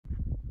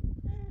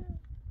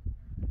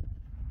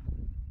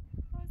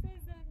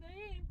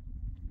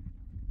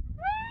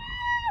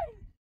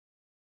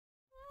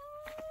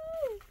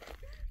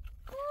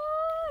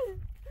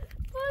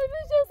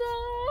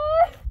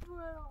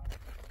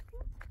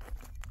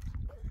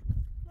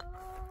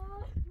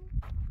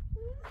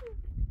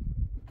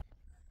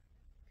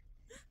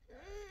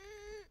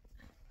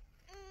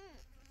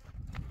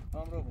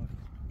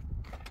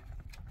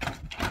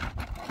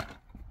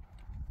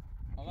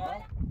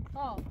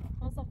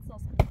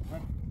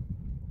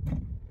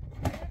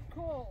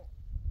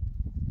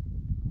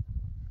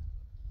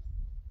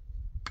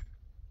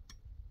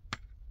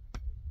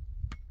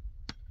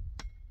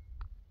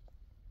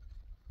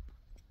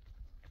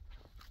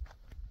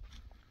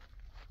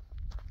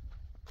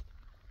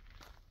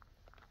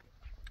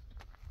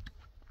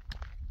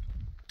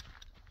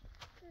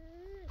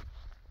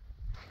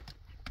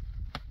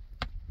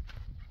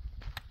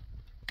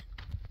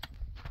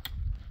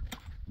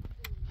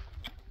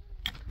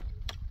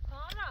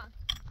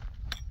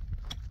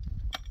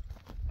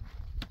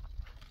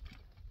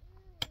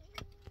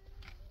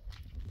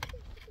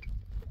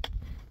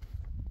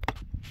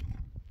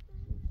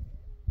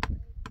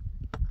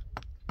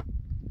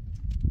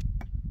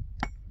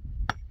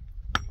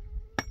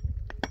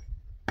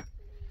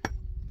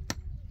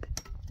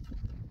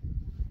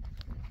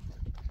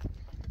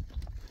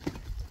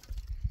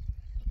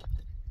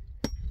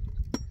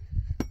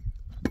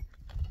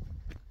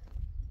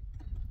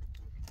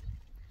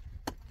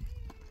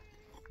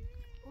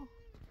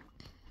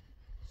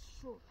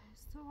شو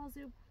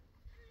استوازی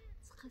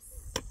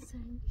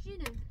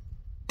سنگینه.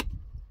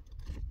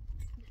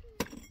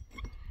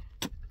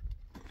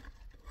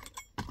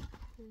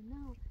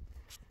 نه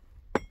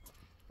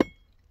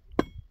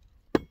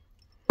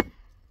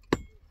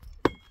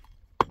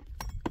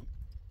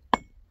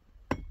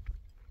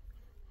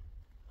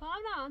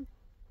کامران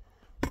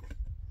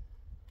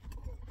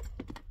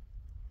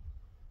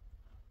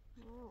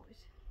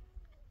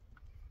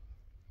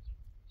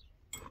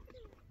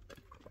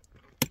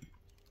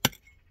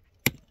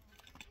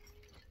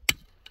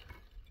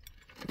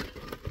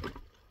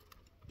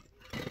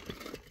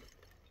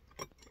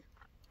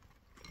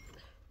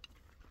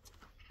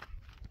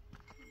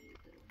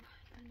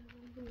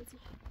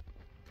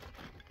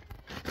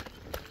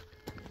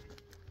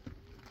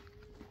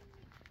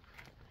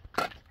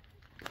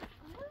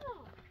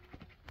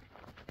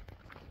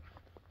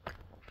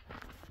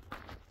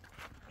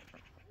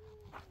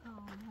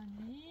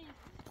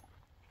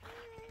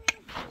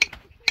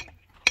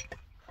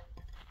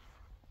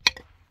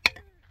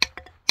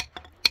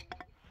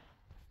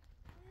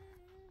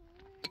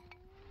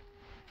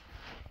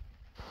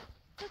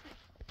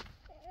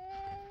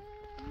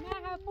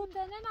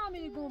نه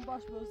نمیری گم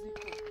باش بازی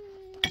کن.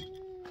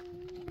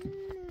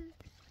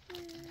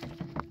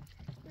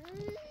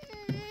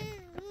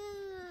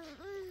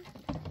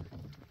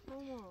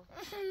 ماما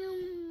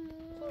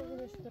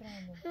قربونش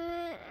برم.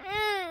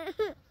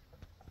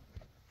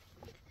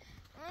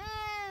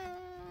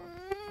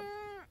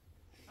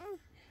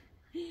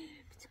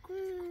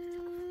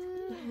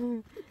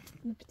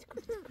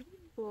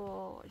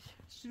 باش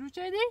شروع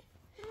کردی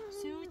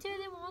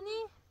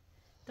مانی؟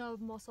 تا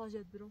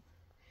ماساژت برم.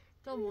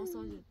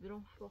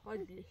 با حال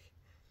بیش.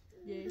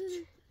 یک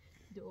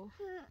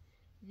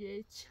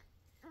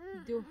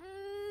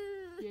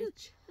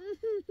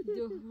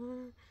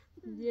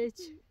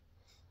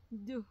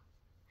دو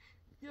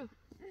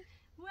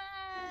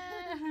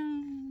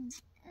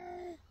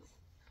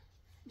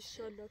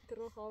ایشالله که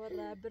رو خواه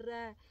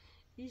بره.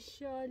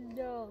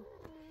 ایشالله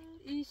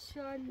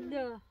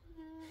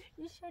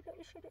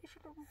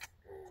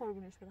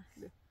قربونش برم.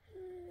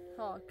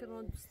 ها که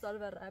رو دوست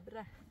داره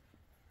بره.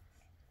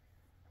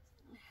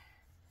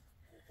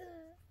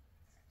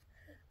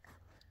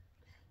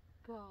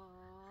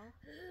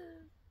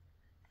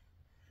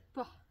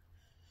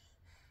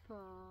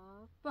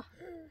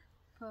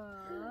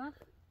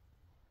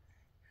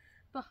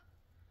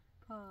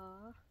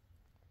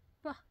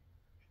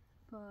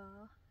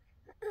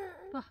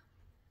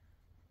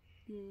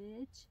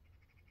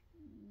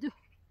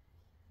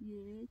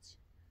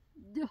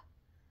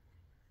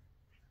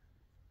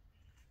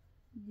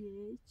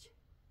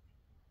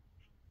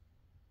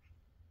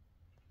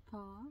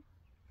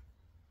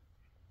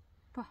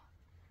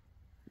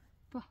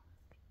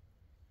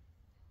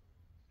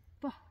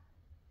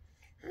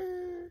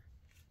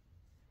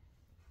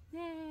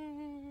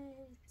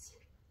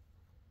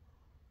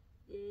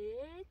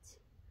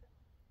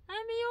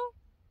 همیو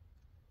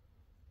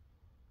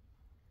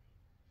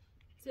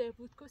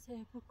سیپوتکو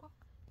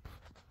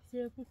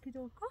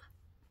دونکو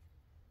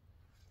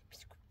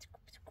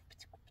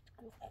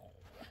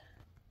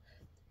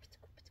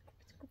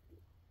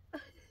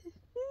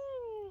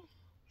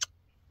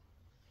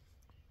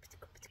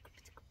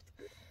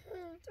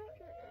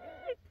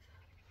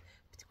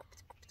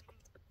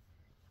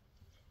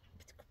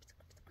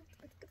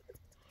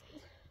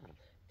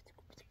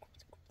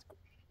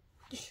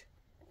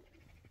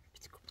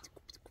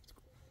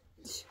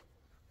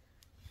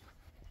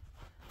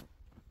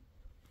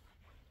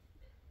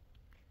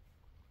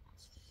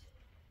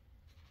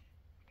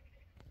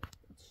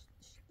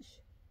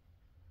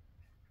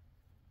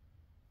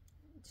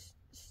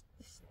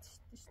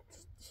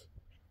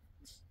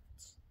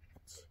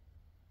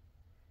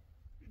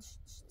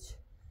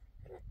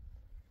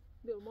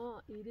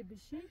ما ایری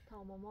بشی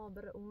تا ماما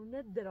بره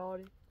اونه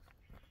دراری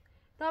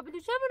تا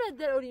بلوچه مونه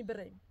دراری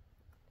بریم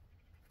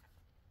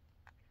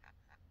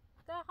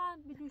تا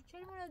خان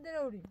بلوچه مونه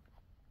دراری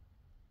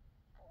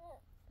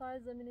تا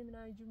زمینی من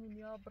اینجا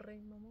منیا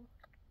بریم ماما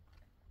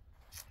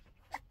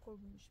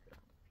قربونش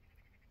برم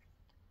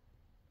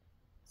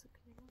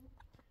سکنی ماما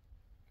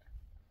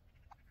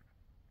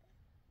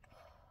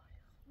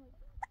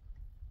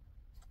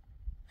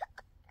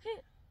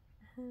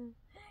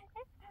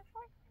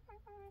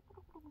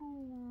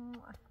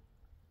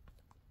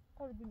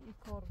قربون ای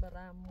کار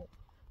برم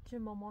چه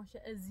ماماش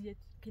اذیت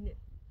کنه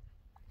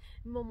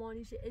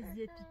مامانیش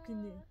اذیت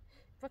کنه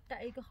فقط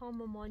اگه خواهم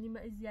مامانی ما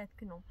اذیت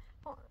کنم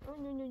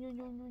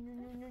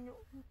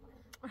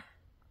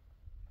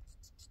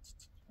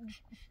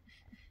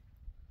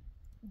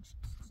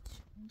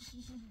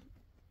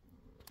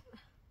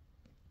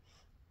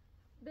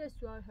That's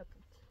what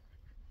happened.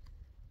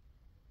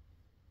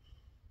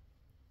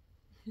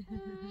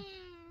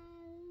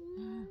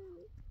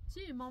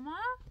 چی ماما؟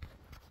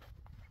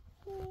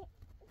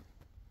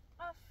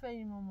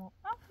 آفرین ماما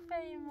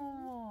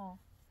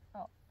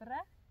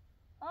آفره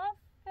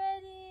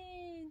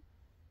آفرین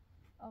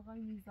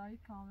آقای میزای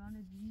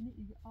کامران دینی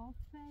ایگه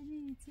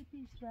آفرین چه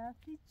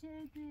پیشرفتی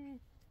چده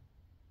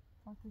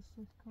پاتش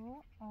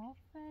کو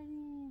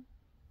آفرین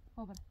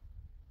خب بره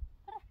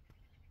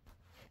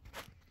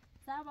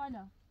سر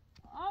بالا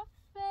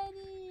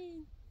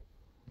آفرین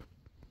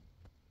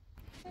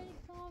خیلی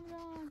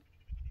کامران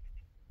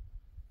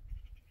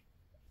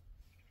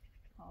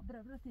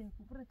برو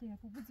تیپو بده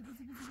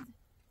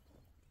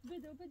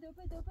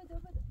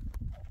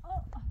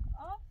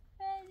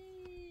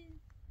آفرین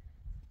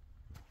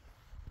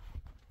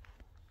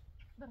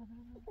برو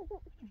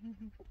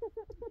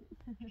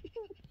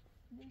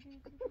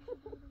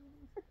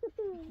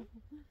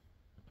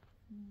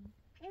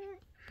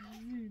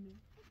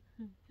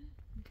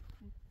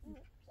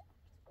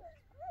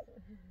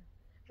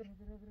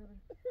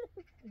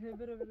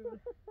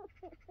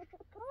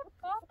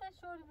آفت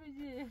شور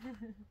بجی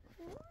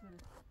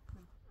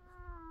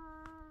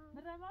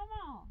برو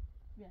ماما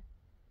بیا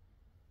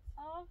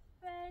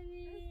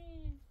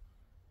آفرین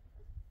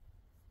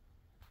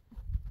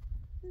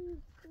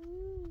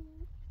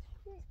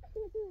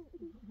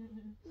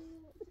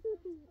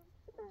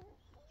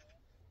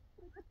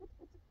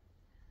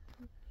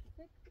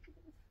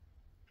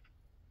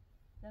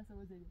دست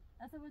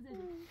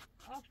بزنی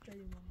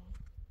آفرین ماما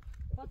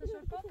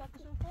پاتشون کن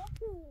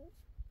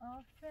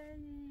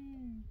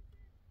آفرین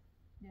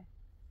بیا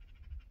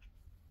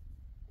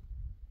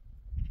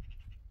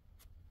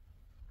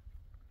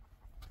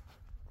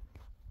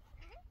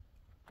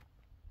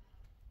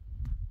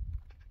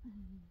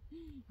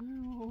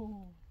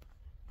بدو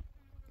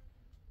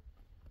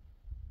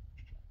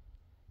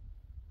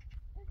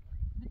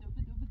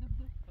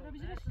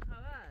بجیبش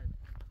خبر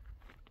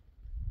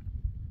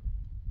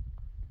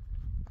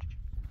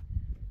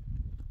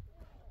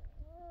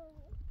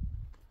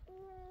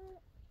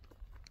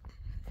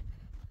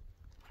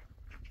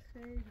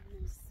خیلی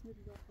بسم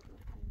الله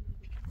الرحمن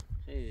الرحیم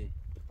خیلی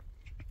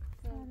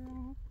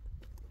سلام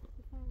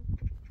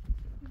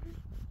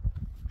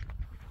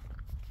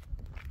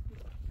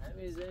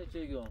همین زنی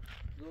چه گم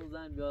دو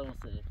زن بیارم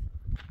سرت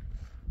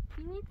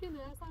درود که نه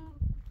اصلا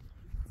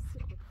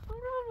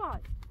برو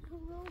وای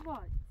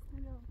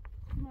سلام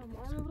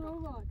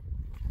ماما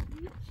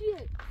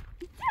چیه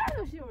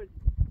داشتی بود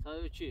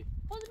سایو چی؟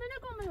 خود منو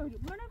گم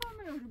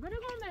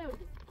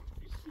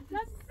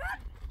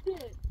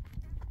لذته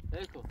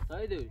ایکو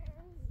سایو دوی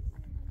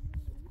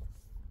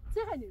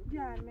چه خیلی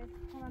گرمه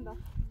من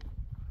داشت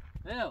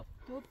ایو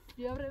تو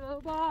بیا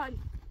برو بای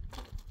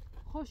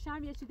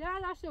خوشم یه چی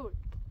داشته بود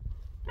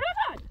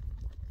برو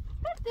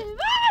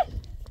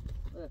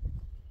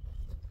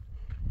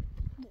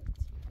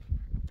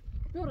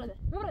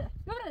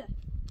ببرده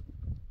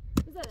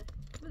بزنه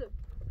بدو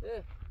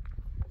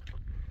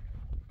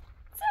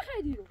چه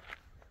خیلی رو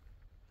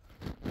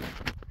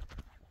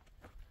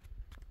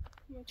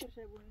یه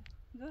چرشه بوده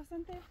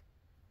دوستان ته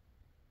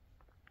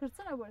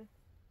پرسنه بوده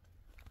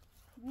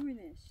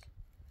بوینش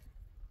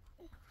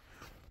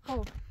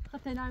خب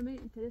خطه نرمه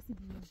اینترسی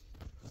بیم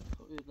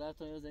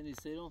رفتان یا زنی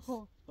سیرونس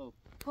خب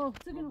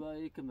من با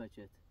یک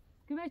کمچت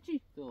کمه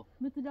چی؟ تو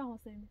مثل ده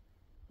حسینه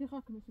یه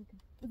خواه کمش میکن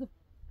بدو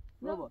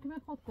بابا کمه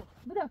خود کن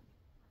بدو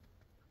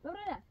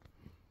ببرده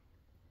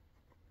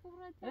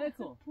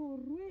ایکو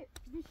پروی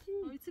بشی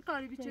آی چه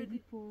کاری چه بیچردی؟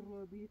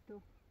 پرو بی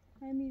تو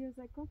همین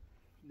روزا کن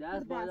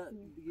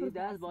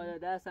دست بالا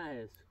دست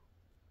هست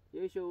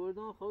یه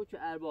شوردن خب چه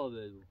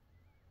اربابه دو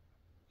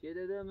چه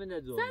داده من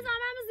ندوم سه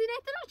زمان زینه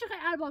تو چه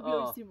خیلی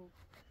اربابی هستیمو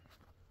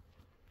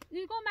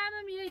دیگه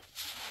من میره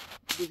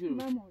بشورو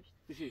ماموش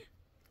بشی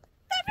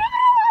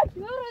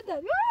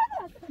ببرده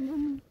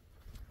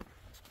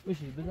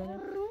بشی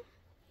بزنم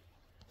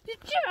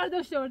چی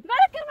برداشته برده؟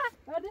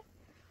 برده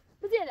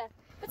بزیده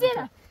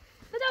ببرده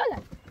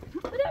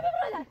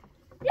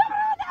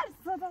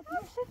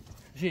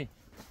بشی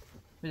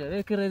بده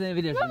یک ردن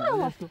ویدیوش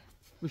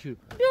بشورو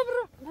بیا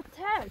برو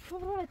متر تو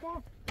برو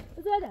متر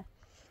بزیده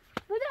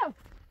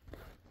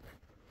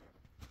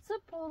سه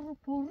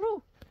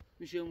پرو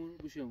بشی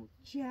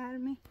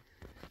جرمه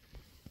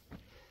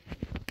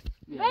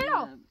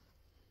بیا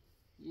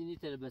اینی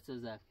تر بچه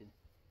زرد کنی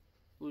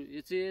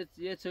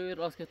یه چوی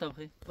راست که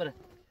تبخی بره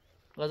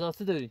غذا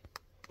چه داری؟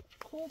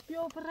 خوب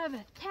بیا بره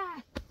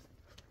متر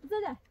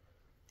بزیده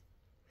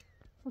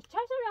چه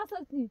شبی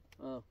اصلا نید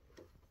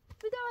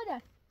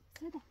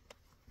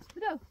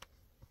بده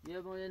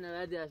یه با یه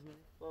نوردی هست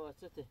منی بابا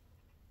چه ته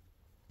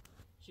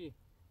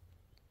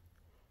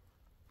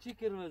چی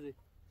کرمزی؟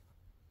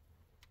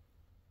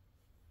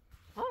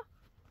 ها؟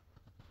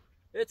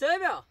 یه چه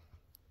بیا؟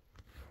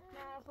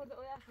 نه خود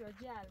اویش را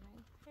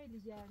جرمه خیلی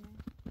جرمه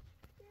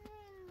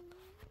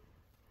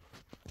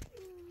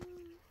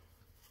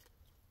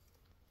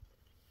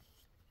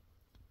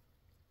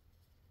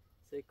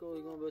سیکو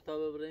ایگون به تا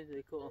ببرین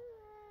سیکو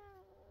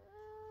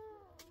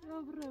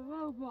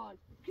بابا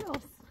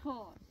پیاس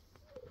خان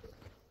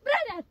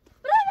برده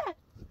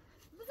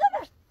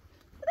بزنه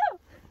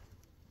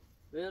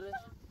برش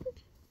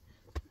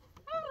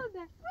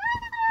برده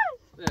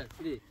بر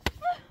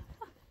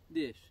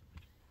دیش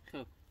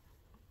خب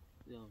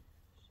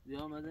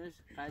دیام ازش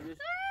خیلیش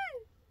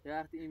یه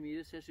وقتی این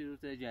میره شش رو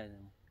تا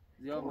جایدم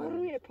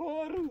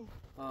پرو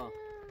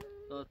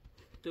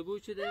تو بو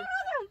چه ده؟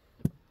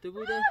 تو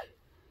بوده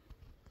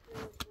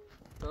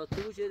تا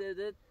تو چه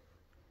داده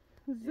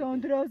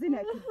زاندرازی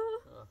نکن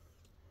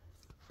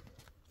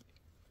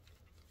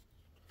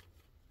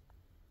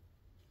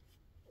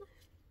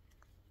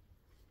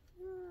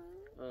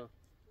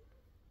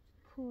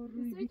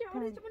پروی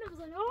بیتن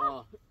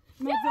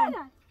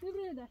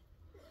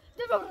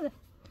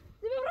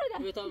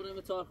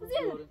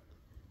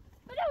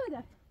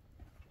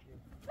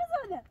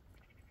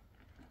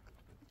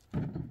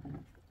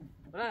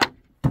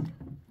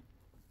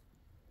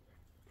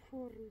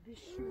پروی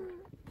بیشون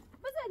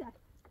بزنه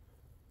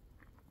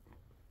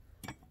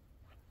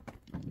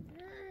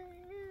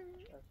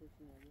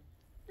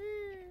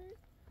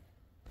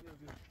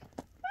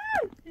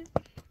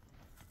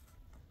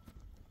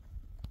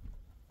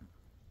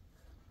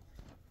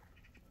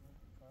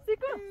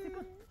سیکن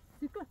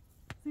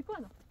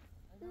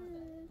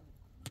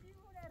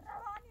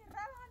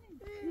روانی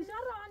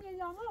نشان روانی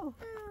لامو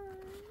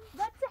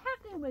بچه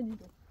حقی منی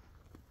دو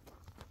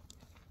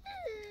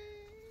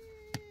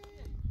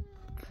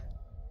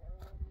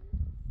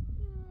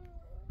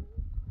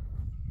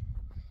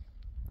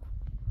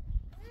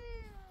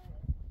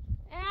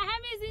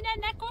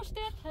همه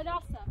نکشته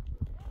حراسه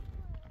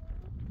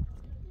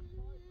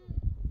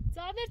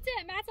صادرته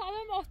من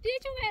صادر مفتی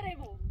چون هره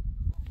بود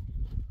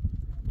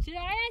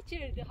چرایت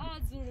کرده ها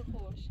زور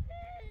خوش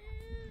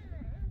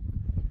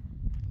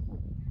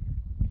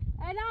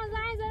الان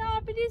زنگ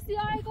زنه پلیسی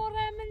های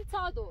گره من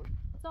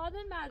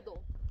صادر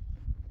مردم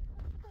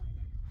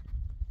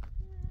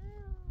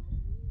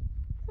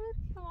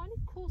روانی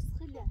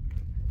کسخله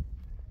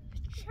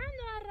چند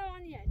نوع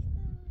روانی هست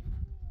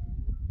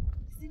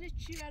زینه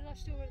چی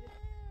برداشته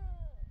برده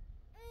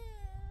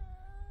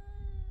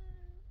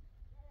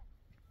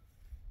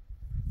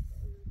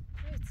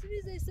چی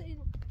بیزه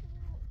اینو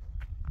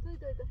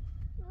ده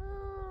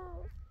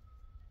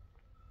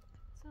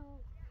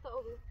تا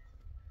اوبر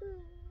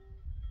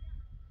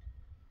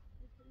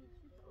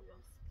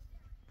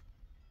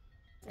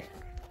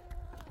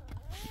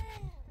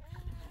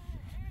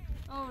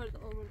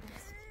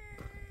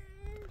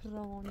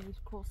روانی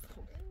کست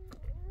خود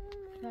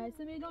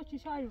نایسه میلان چی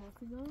شایی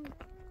باسی نه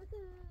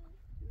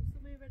نایسه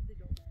میبرد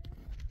دیلو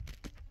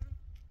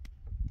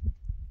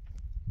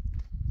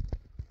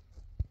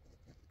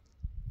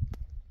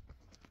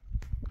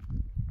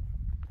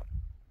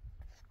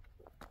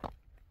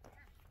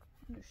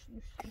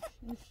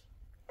نوش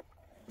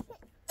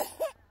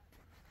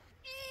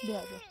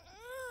بیا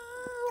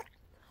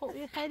خب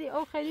این خیلی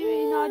به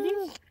این عالی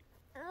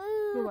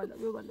بیا بالا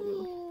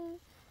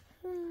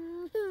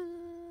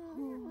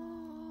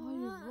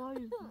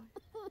وای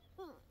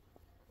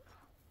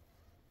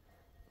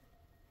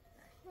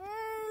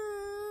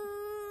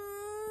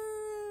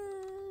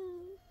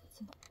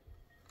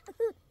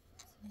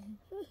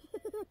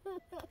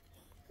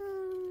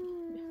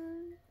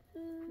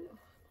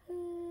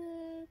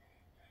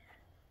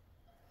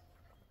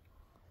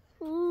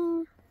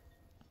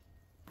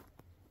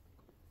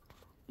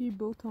bir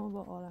botan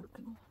var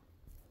arakna.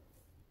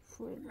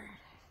 Fuera.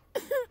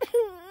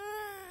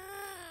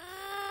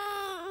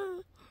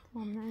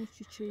 Tamam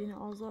çiçeğini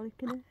azar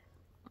kile.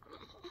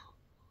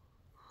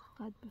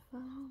 قد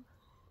بفهم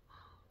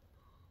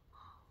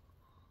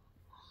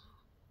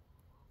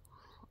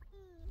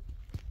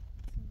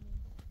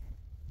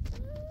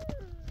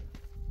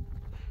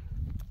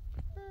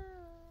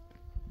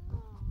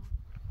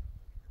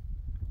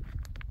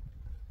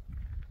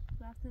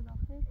رفته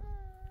داخل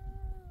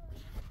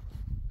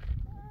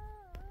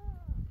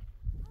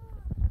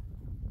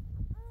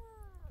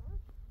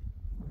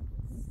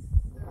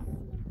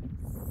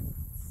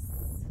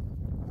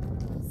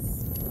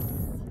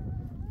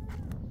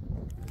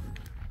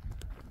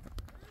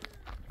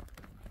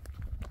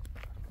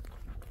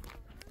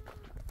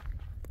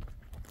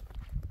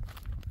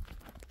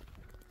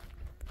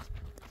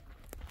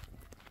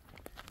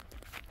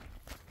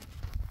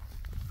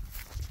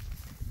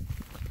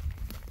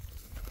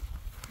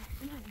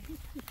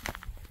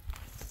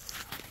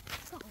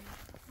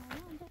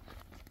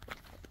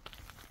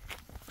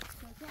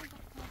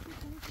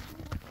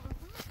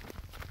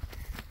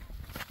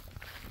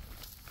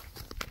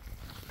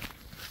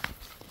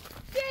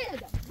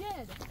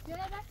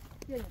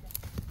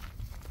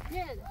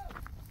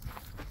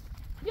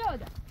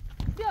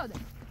Bioda.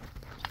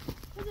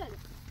 Güzel.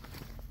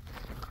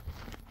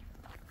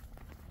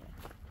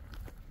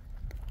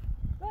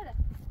 Böyle.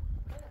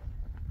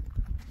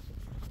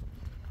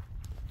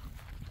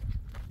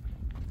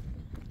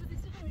 Bu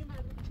dişi koyayım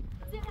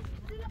abi. Zira.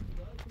 Böyle.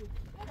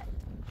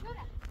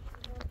 Böyle.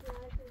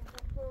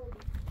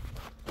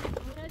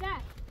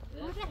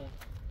 Burada.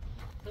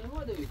 Sen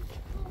var da bir.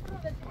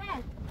 Burada.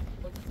 Evet.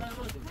 Sen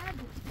var da.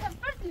 Hadi. Ya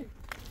pırtı.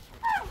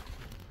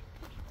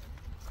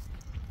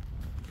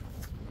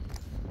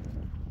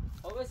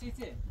 Hava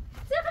sesi.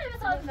 Sen böyle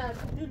mesaj ver.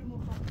 Dur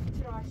muha.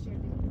 Çırağı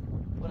şerdi.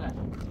 Buna.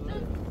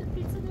 Dur.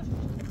 Pizza dur.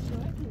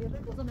 Şöyle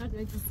o zaman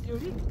nereden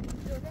istiyoruz?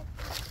 Böyle.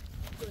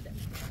 Böyle.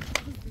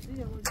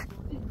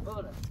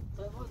 Böyle.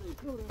 Sen var da.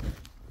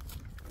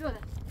 Böyle.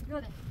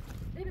 Böyle.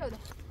 Böyle.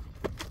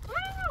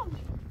 Wow.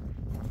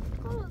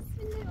 Oh,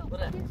 sinir.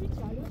 بره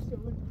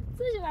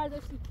سجا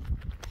برداشتی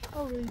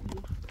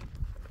آوردی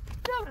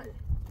بره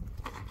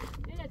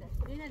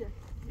اینه ده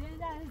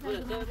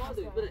بره خیلی ما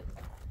دوی بره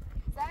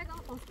زرگان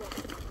خواست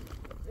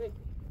بره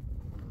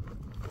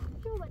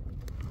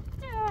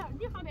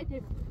میخوام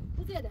بهتیم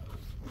زیاده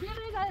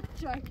بیاره داره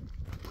تشارک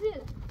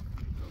زیاده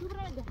تو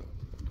برنده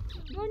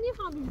دور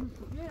نمیخوام بیرون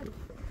بیاره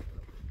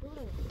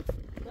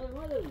خیلی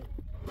ما دوی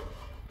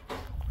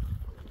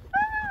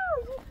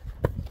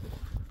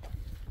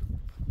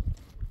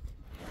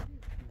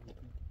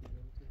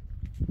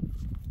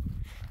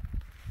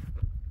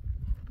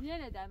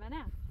بیاره در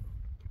منه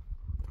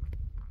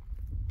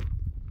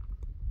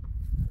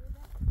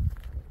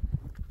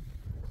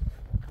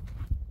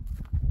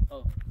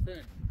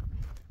سنة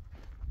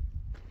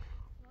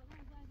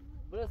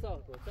بلا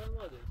ساكتو سنة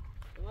ما دوي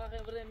وما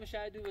خير بري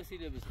مشاهدو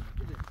وسيلة بسنة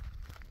كده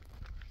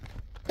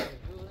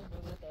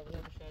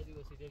بري مشاهدو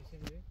وسيلة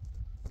بسنة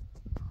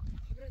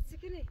خبرت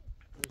سكري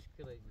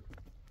مشكلة يجي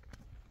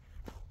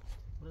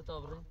بري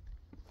طابري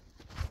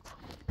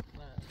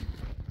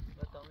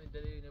ما تعمل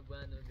دليل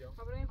نبغى نبيهم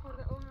خبرين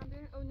خورده او هم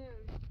بين او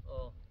نري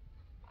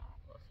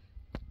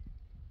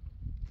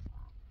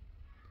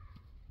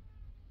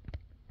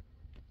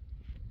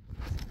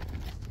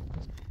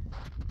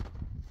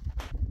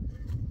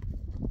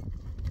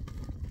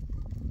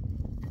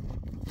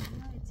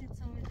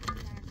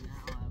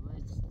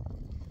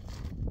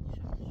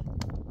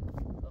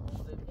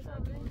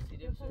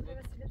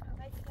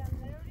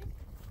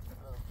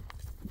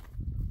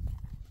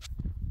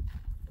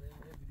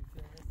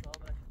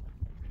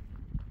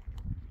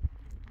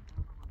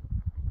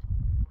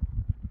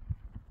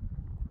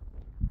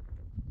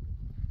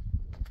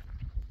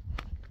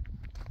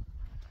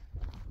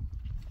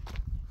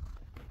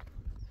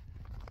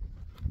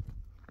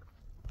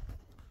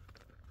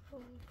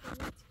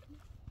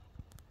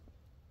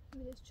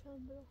Biraz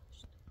çamur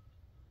açtı.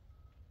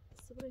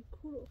 Sıvı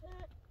kuru.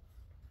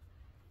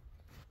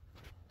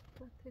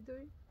 Mate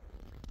doy.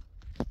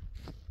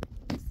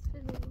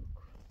 Selam.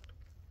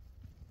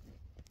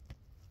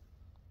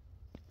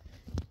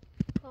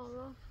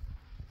 Tamam.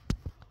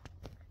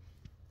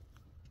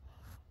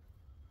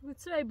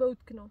 Wytrzymaj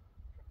bołtkną.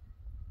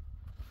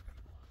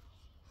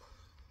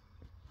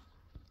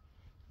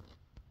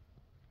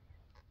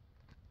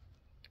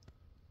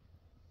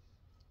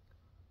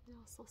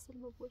 Ya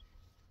sasılma böyle.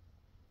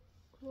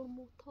 Kulağı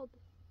muhtadı.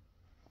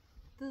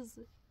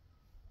 Dızı.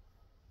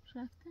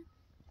 Raften.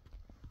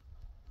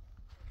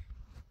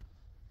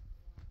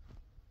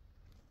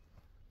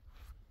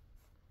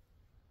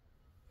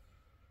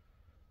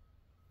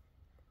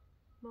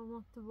 ماما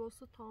تبص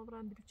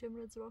تمام بروچم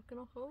رزرا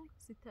کنه خو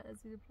سی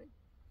تعزیل بری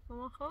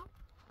ماما خو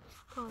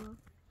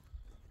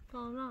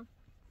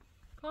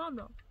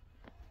کامران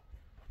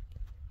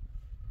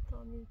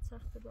تامی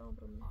سخت به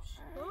عمر میش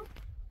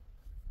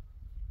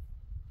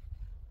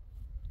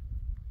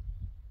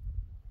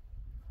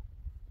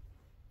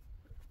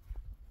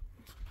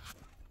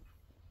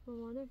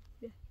مامانه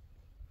بیا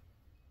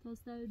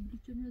تاستا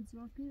بروچم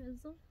رزرا کنه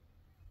ازم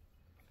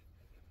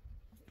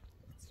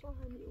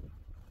صحنیو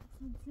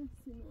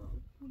سنسينو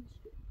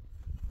مشكلة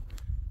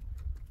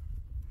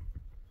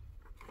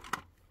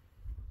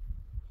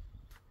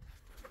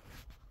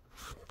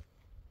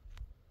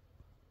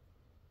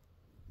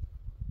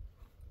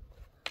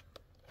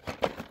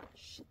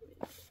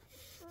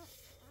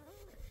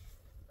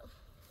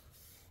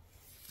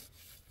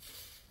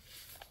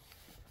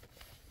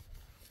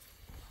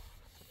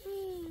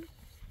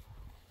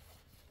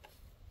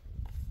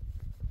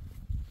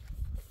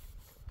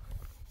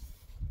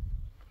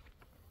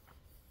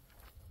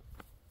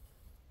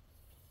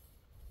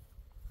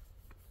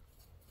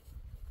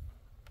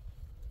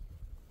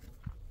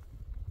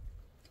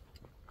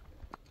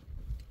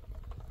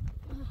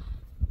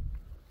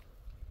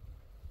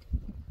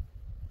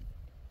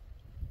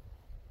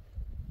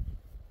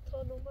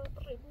ما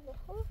قريب من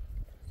الخوف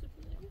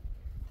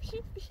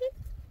بشي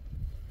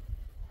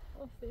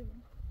أوفي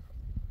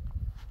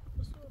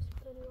بصوص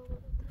تاني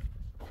يوم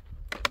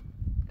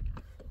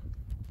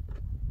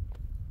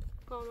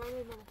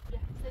كامل ماما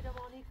بيا سيدا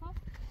مانيكو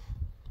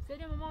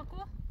سيدا ماماكو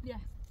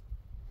بيا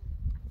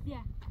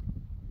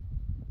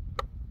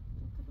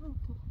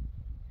تبروتو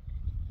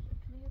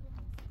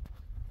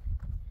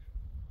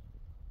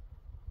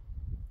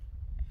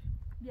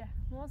بيا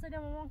ماما سيدا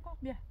ماماكو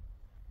بيا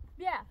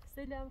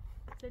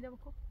سلام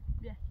کو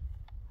بیا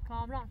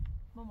کامران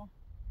ماما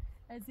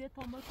ازیت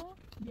تام کو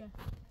بیا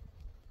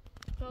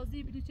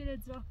تازی بلیچه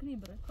ادراک کنی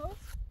بره خب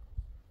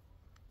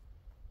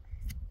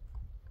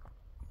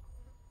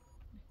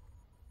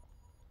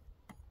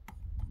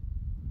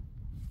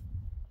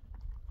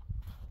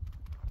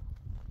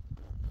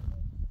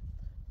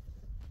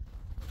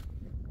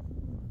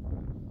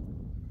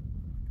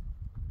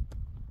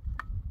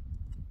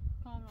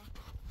کامران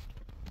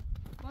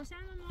باشه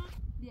ماما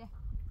بیا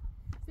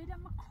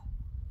سلام کو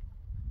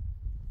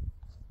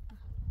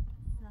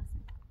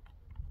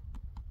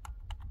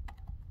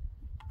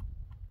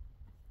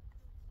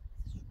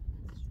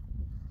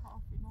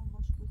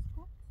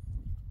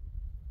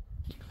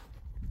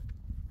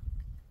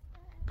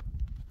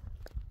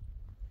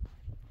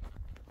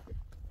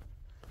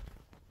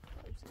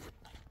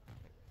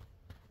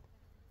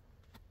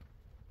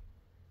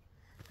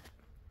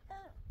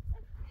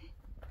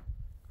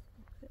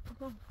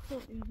ها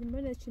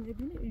من اچین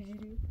ابینه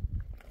اینجوری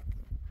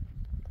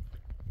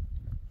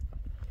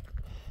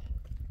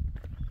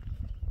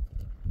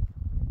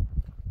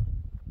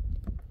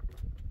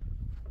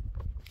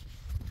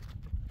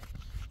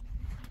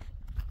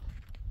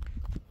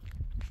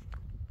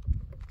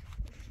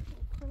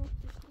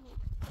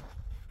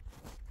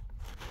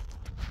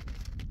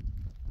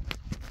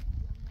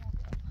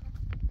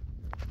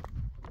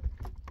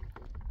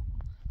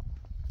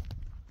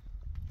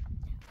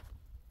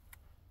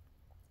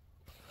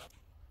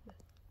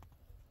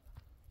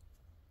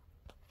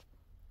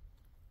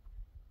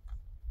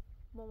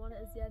مامان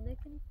اذیت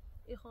نکنی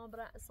ای خواهم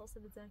برای احساس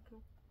بزن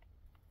کنم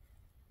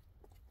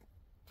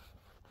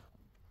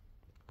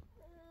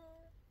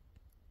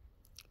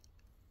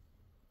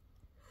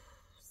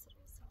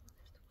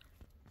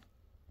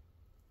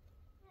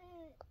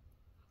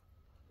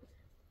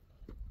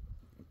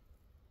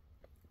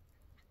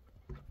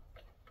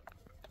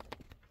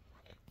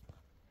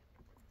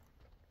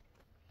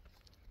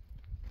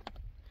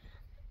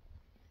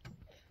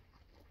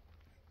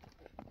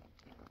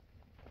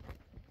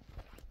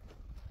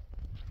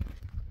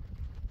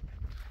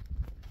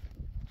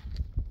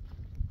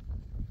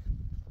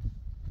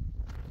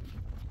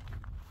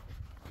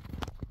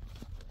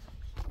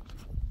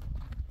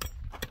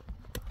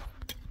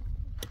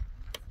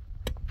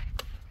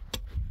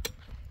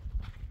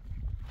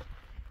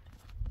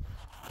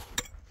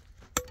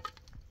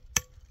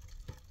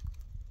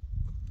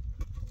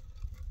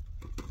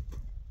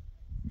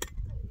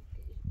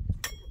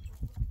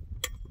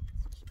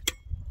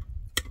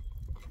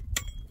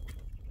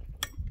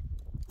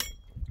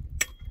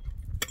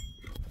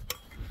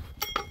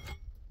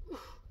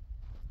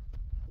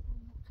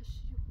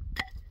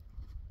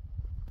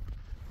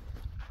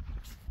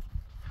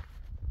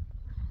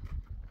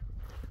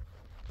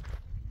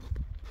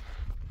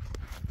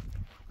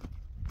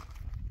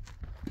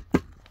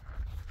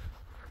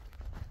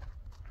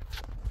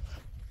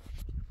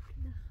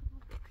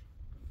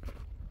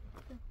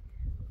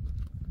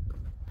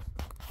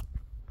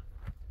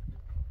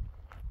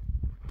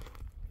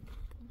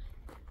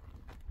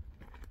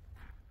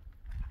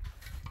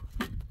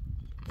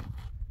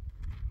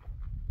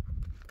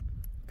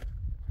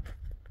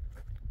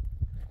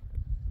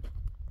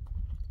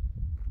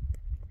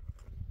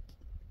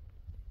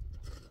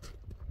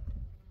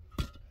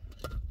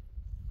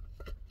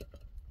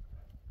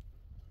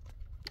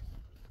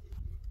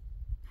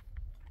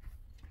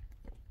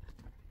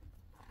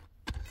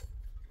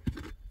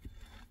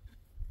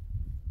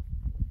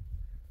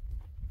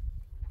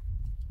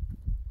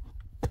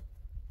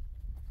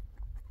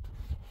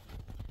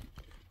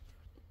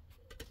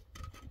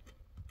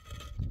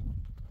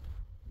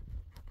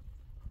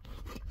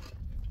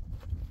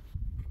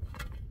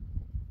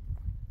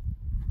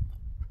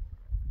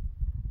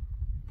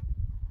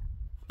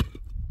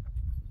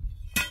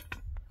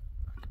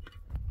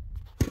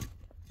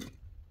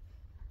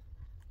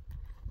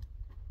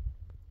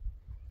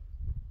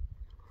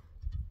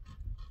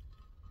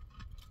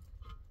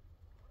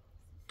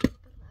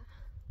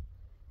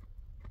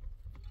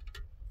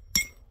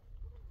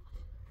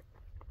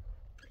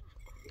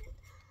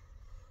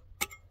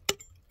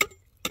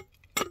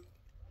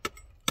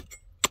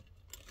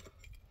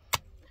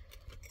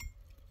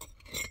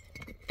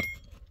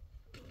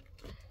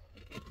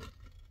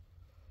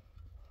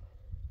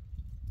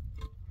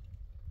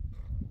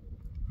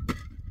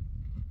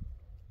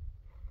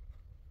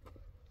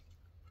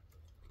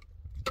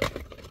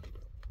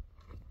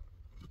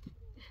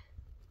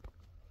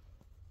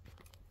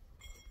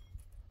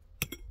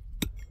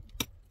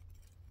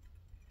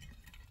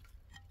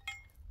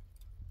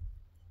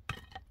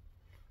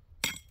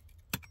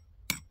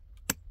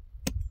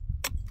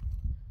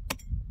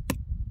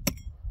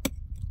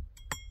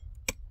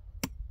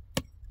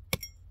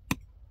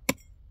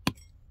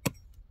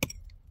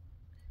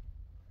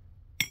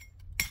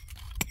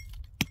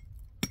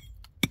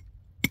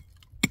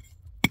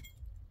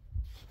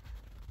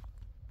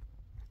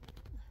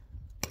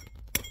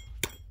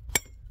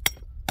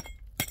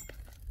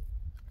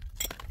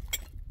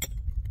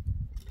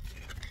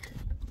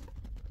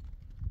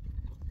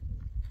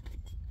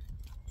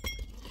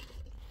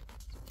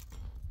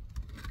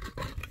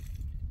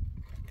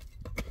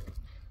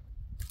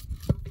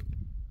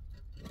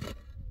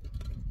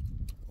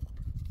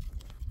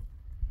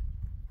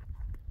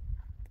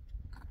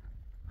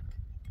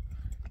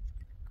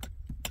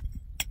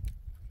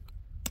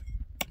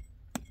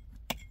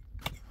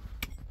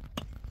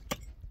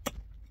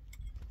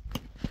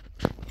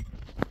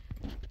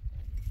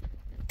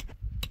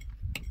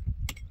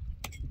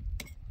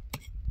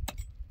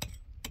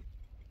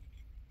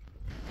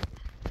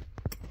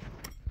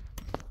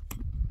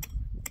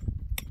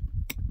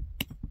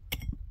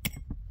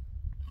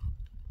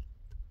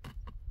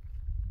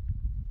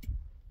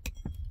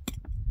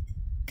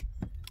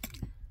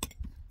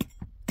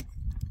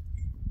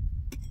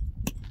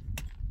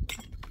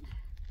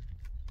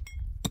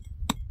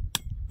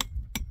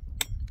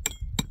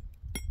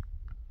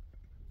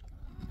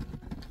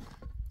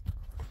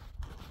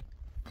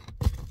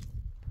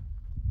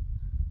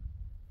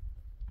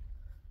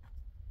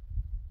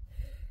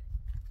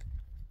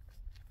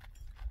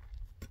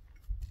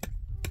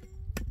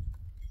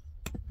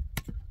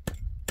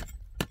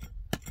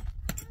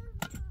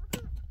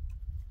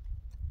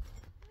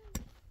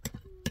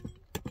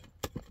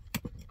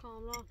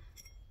کامران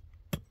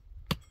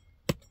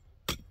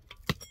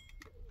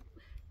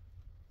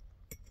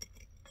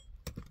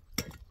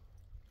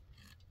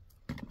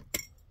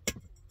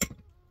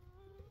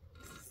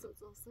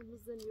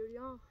sazasımızın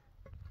yürüyor.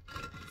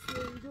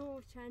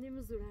 Seyirci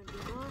çenemiz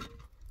öğrendiyor.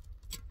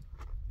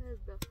 Evet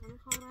bakalım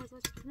kamera az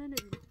açık ne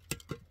dedim.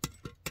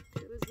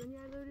 Gözden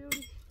yerde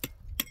örüyorum.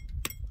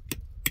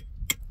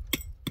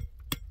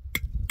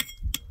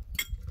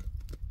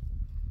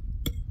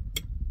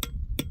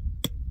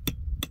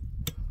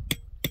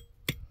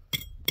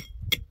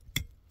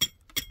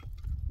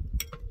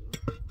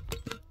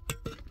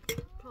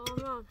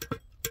 Kamran.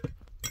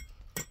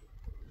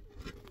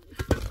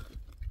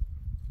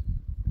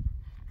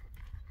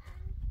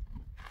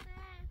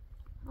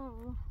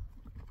 Oh.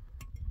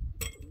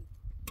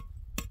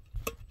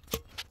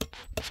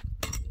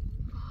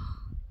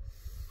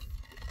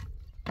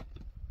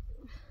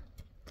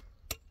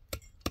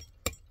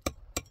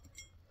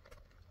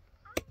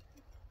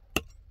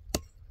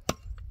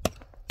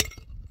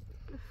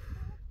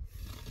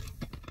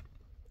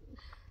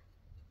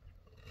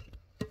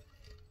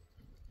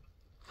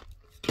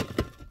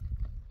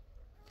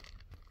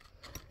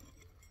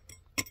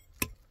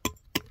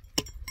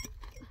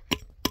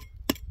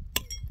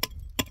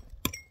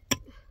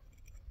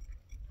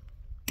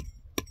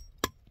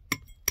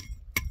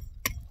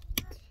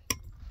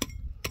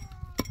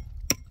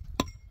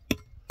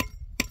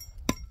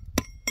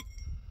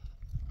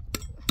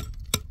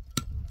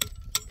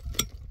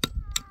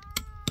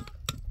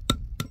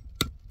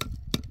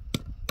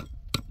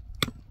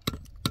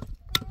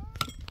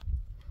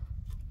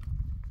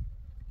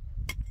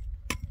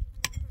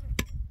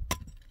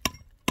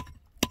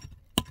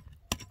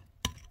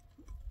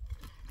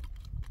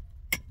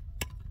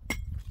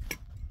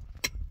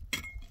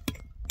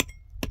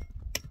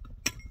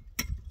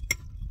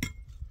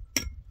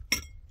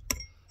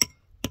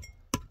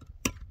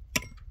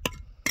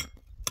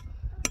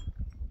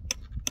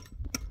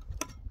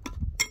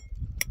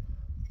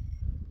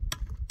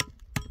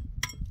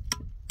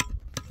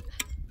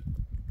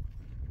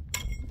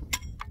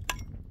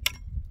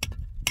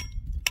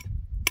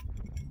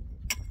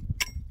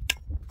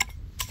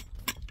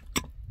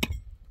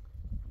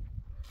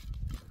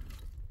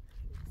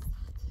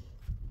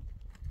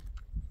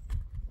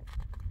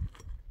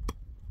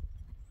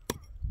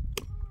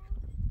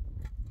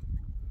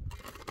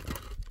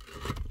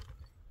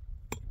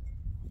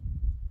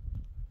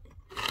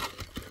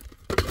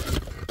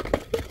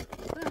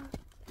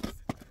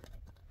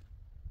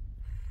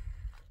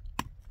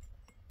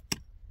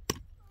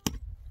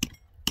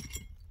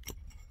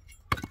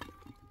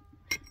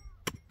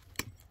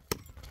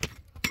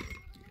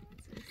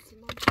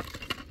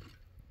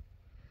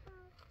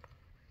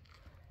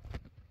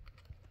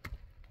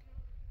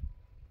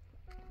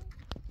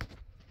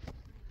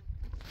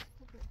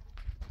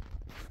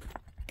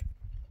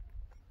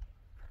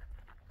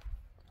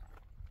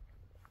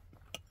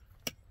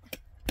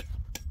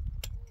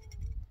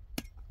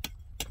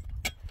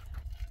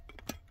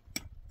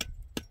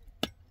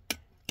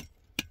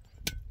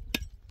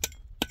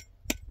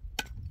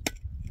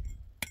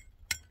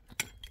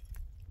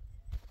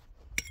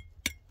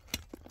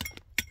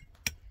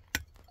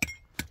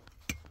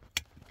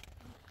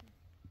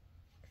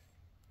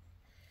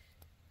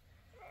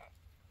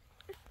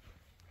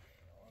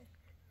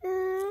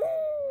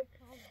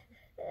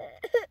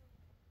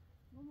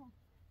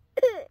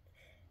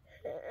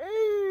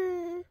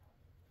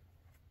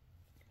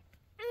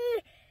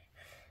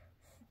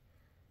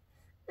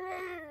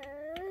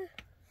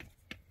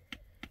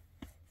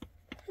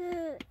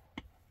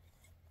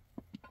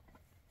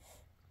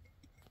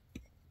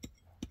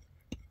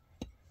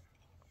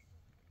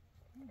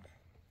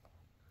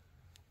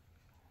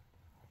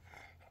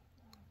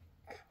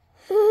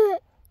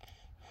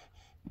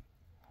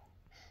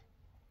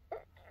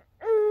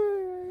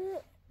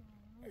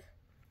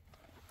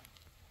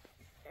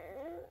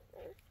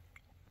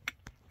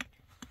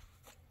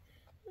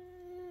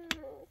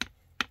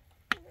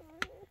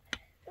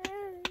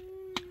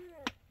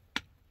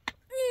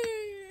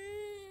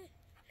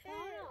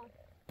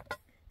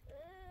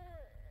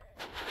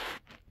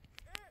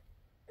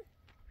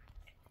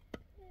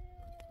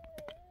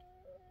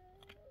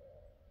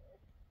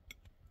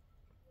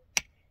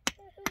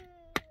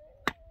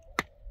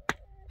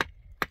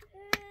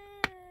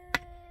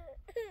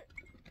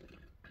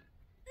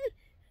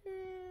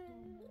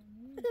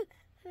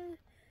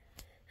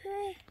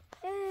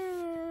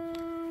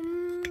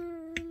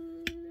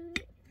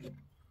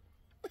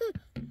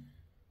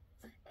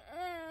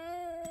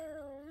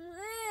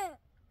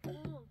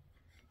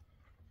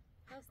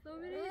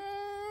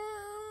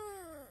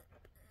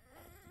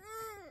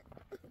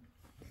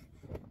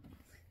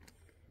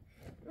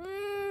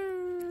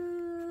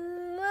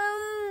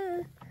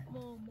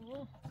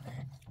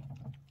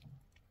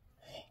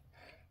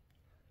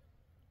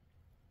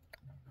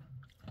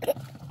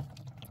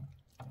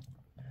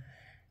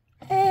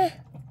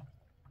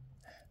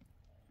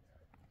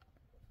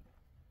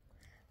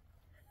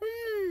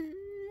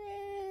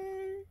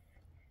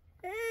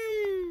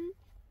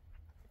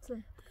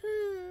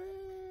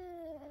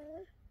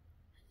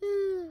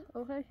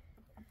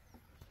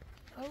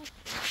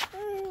 Başka.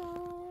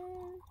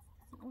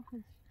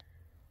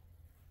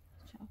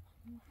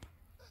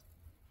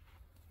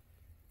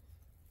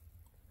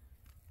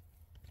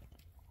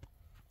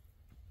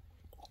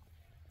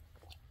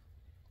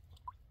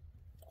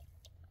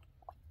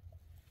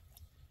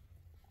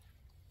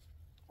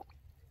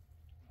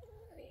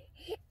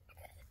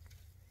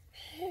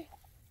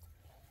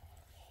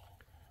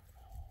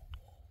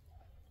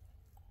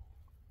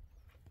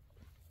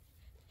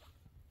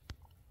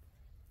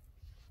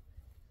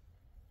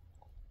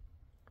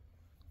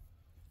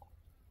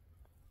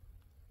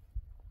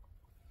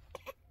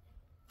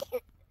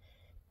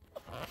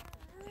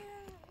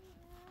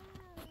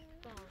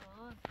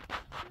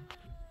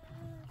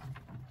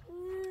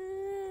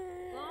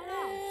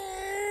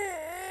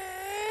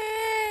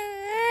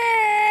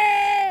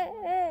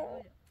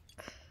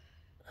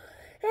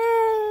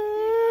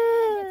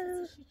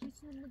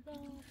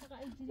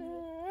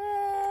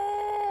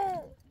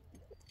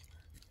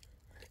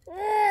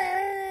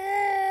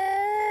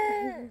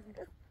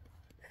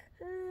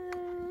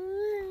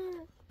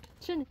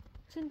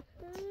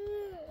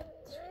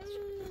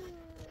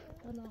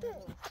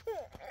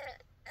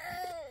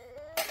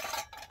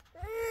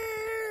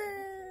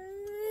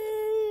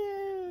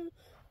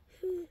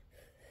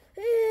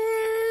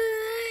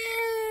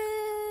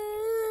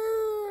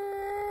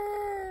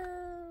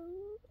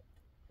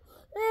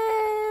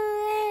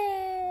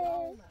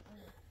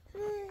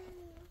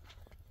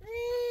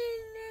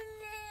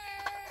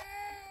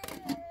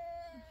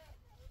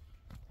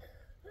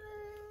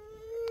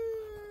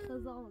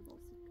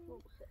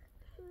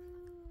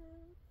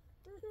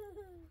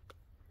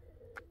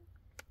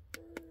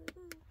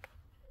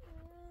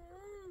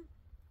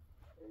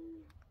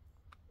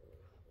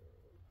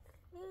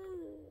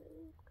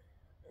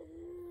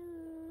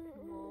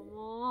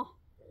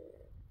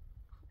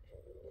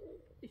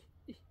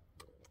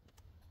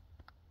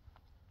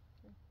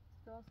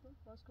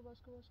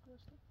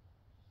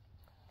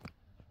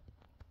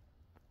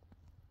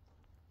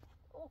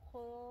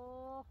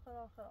 Oh,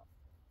 خرا.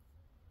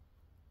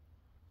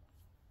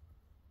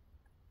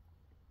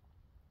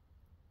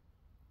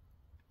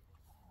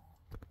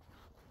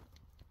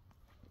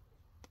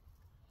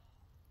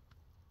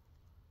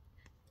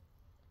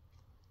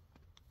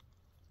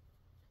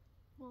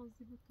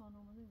 مازی بود تا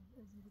آمده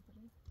ازیری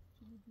بریم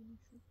چی بیدیم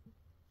شد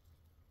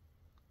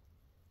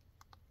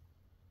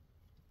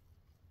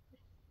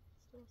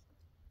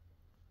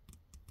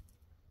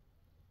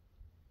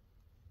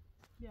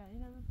بیا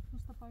این همه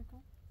پوست پای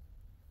کن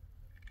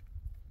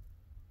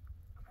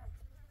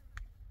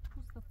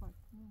پوست پای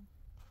کن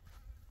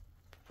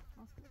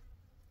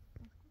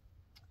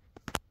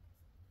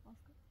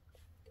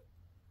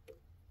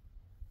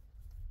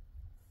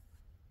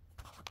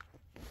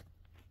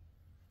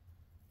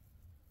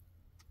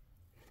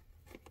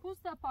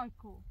پوست پای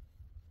کن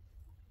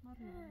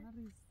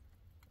نریز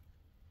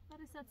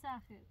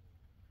تاخیر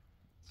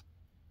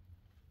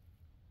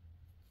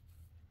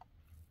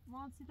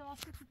مان سیتا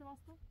واسکو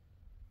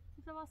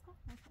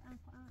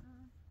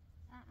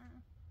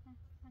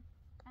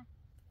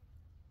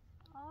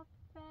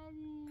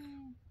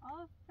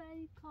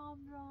آفرین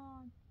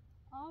کامران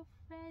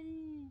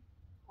آفرین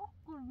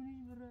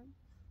قربونش برم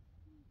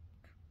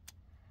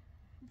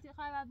میتی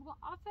خواهی بگو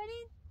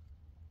آفرین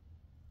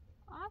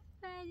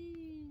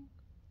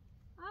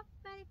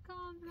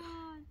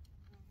کامران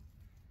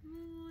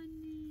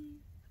مامانی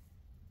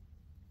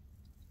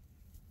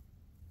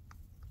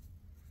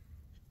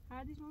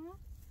هردیش ماما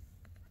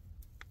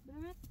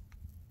برمت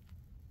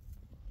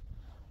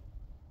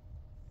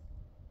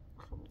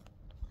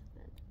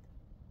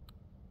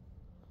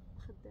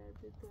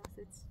خدر تو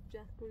واسه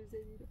جه کلی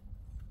زیدی رو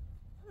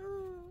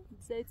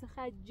زیت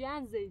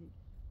خجن زیدی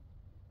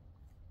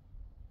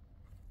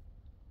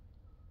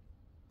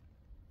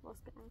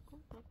واسه انکو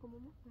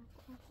ماما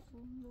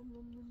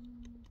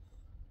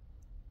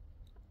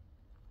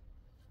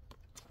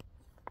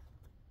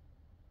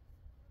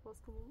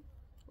واسه انکو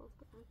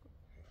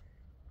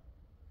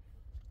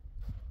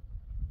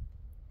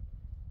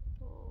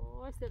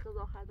استيقظ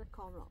آخر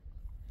کامران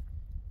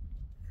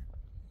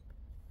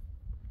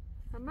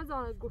همه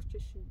زانه گوش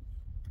چشید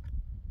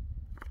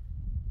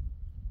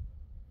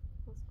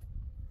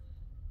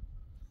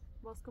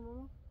باز کن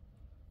ماما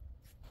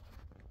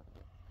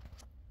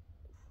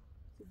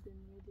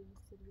دنیا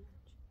مستریح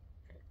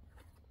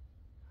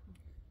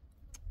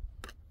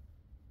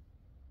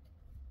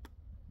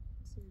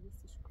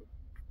سیدستش کن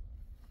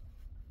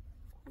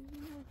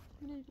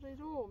نبرای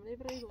رو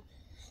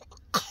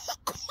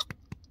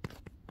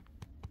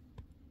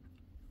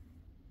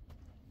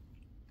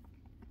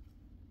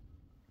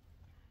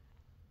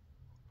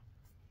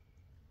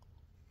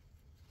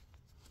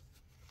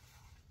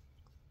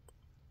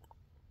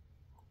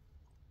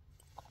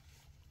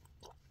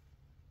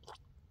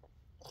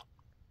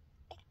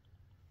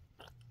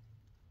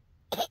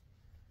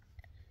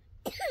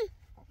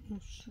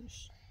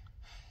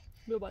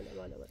بیا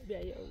بالا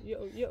بیا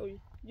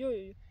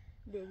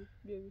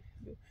بیا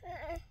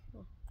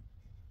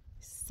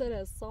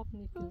سر صاف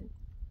میکنی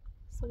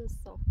سر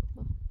صاف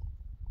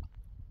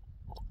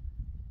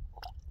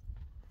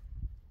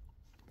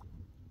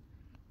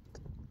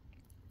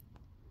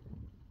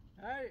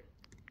هاي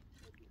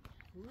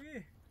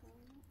وي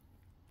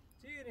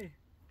تيري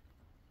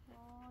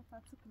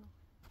تاتسكنا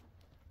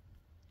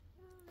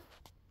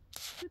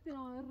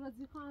شتنا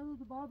الرزي خانو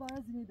دوباره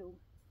برای زنی دوم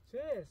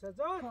چه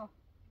سجاد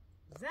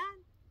زن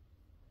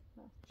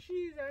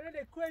چی زنه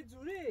لکوی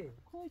زوره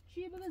کوی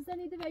چی بگه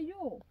زنیده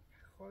بیو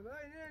خدا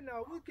اینه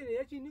نابود کنه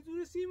یه چینی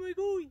زوره سیمای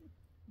گوی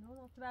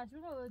نه توجه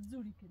رو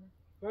زوری کنه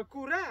و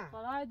کوره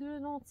خدای دوره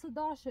نوتس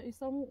داشه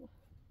ایسامو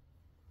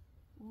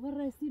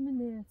ورسی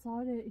من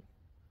صاره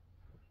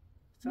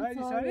سالی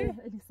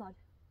الی صالح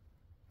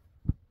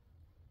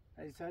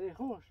ای سالی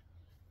خوش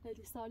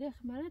الی صالح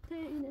منت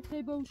این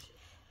تی باوش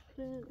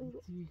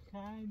تی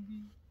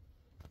خندی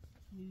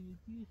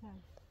تی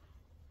خندی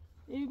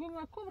ایگو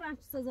ما کم رنج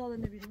سزاده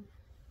نبیریم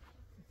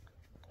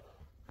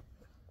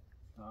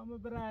اما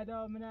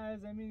برادا من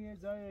از زمین یه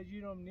جای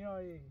جیرم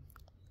نیایی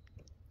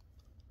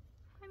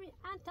همین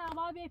انت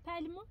عبابه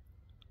پلمو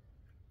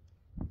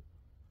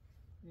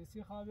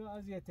یسی خوابی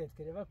اذیتت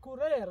کرده و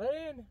کوره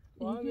رین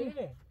با هم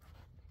میره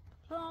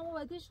رام و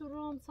بدیش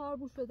رام سار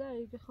بوش بده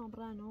ایگه خام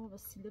رنو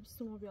وسیله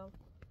بستونو بیاد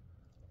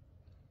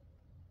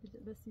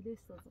وسیله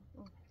استازم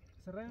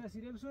سرای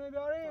وسیله بسونه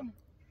بیاریم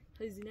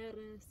خیزینه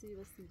رنسی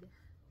وسیله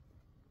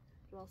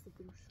راست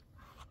دروش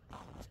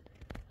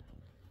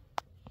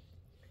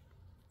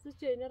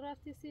چه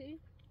رفتی سی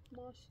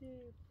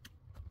ماشی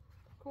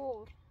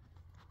کور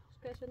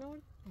شکش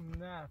نورد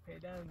نه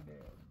فعلا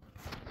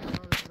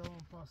درام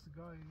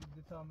پاسگاهی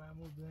دوتا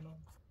معمول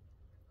بینم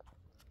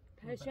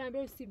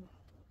پرشنبه سیمو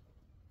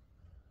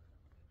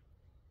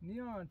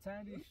نیان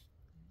چندی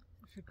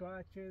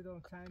شکایت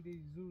کردم چندی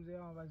زور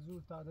زیان و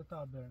زور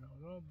تا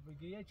برنم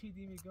بگه یه چی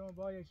دی میگم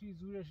با یه چی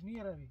زورش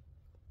نیروی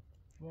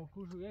با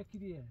کوشو یکی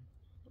دیه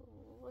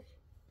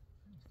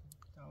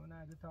تا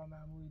نه دوتا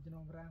معمولی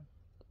دنم برم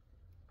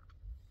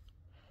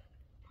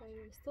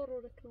پیوسته رو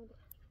رکنم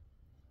برم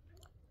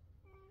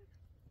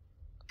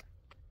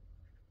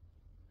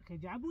که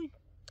جعبوی؟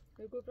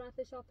 بگو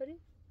برنت شاپری؟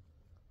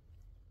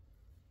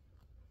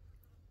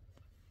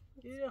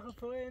 یه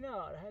خفای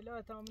نار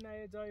هلا تا من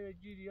یه جای و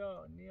جیر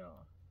یا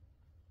نیا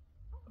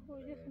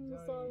یه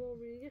مصار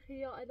موبیل یه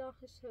خیا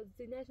علاقش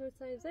زینه شد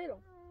سعی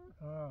زیرم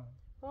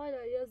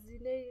حالا یا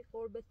زینه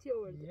قربتی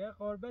آورده یه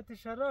قربت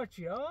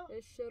شراچی ها؟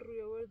 اشتر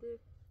روی آورده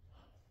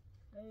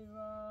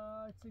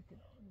ایوه چی کنم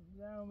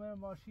زنو من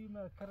ماشی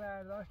ما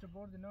کرر داشت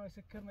برد نای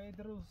سکر ما یه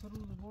روز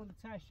برد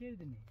چه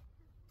شیردنی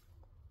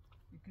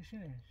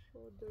یکشنش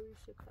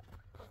دویشه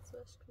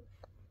قطعش کنه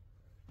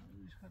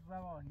دویش خد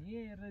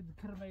روانیه رد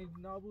کرمه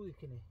نابود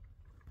کنه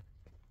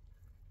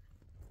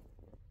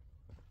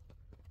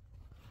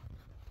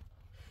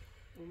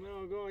من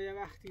آگاه یه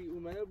وقتی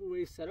اومده بود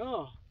به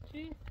سرا چی؟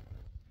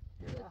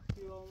 یه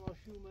وقتی با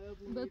ماشی اومده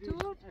بود به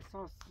طور؟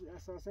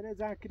 اساسه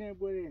زن کنه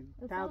بودیم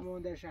تب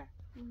مونده شه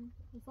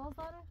احساس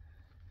داره؟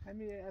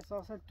 همین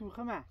اساسا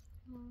توخه من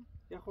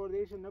یه خورده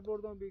ایشو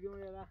نبردم بگم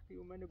یه وقتی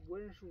اومده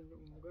بودنشون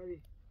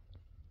اونگاری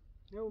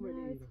نه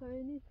اومده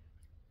خیلی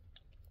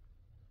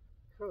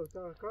خب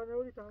تا کار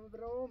نوری تا همه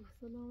برام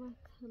سلامت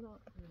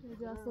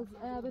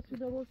اگه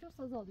تو باشه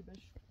سزادی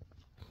بش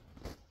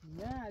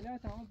نه لا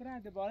تا همه برم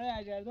دوباره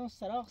اجردان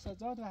سراغ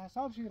سزاد و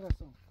حساب شیر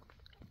رسون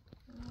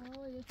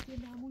یکی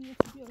معمول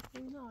یکی بیاد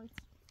خیلی نایت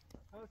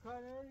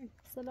کار نوری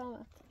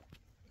سلامت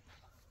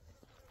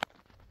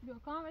بیا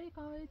کاملی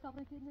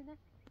تابره که نه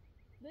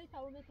بی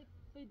تابره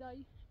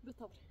پیدایی به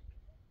تابره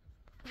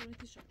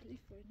تابره شاپری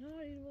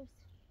فیناری رو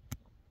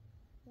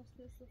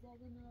باست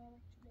سزاده نه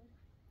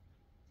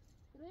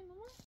برای ماما